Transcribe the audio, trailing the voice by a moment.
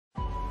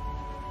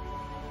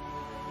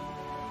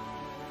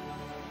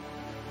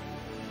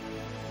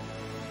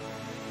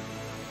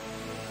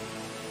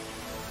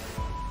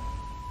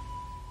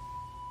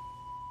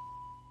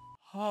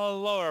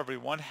Hello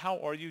everyone, how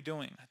are you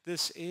doing?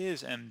 This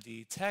is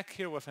MD Tech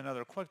here with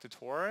another quick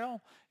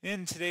tutorial.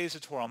 In today's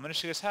tutorial, I'm going to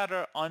show you guys how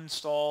to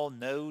uninstall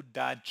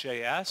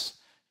Node.js,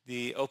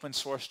 the open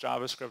source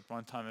JavaScript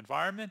runtime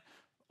environment,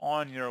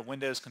 on your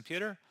Windows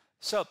computer.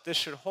 So this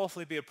should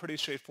hopefully be a pretty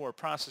straightforward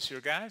process here,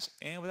 guys.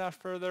 And without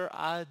further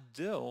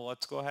ado,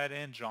 let's go ahead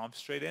and jump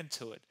straight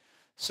into it.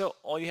 So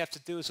all you have to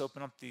do is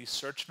open up the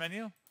search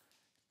menu,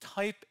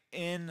 type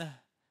in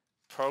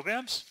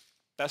programs.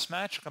 Best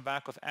match, come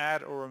back with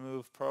add or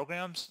remove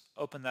programs,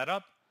 open that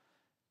up.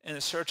 In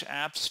the search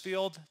apps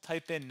field,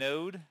 type in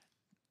Node.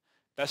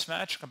 Best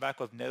match, come back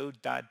with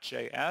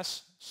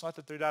Node.js. Select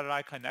the three-dotted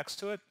icon next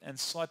to it and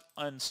select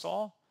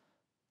uninstall.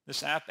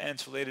 This app and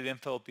its related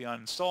info will be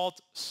uninstalled.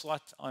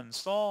 Select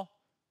uninstall.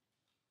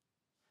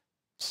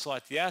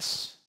 Select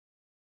yes.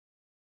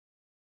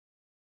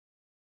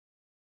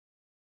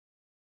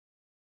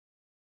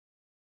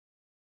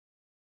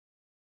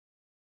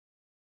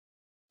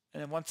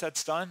 And then once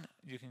that's done,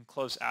 you can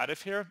close out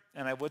of here.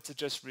 And I would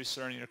suggest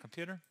restarting your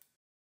computer.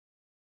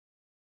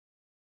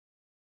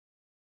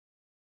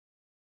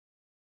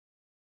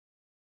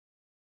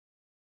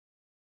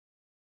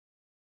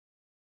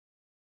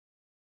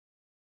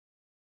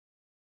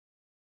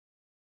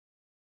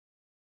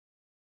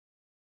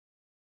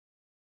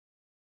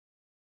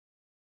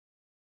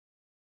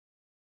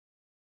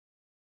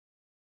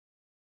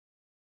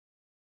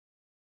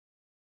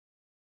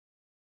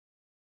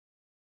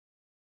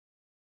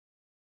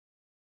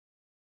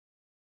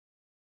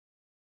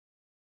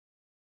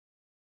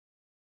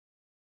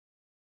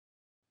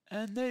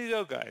 And there you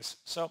go, guys.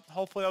 So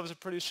hopefully that was a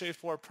pretty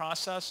straightforward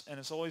process. And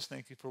as always,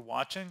 thank you for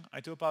watching.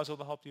 I do hope I was able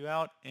to help you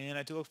out. And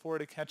I do look forward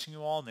to catching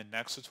you all in the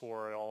next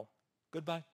tutorial. Goodbye.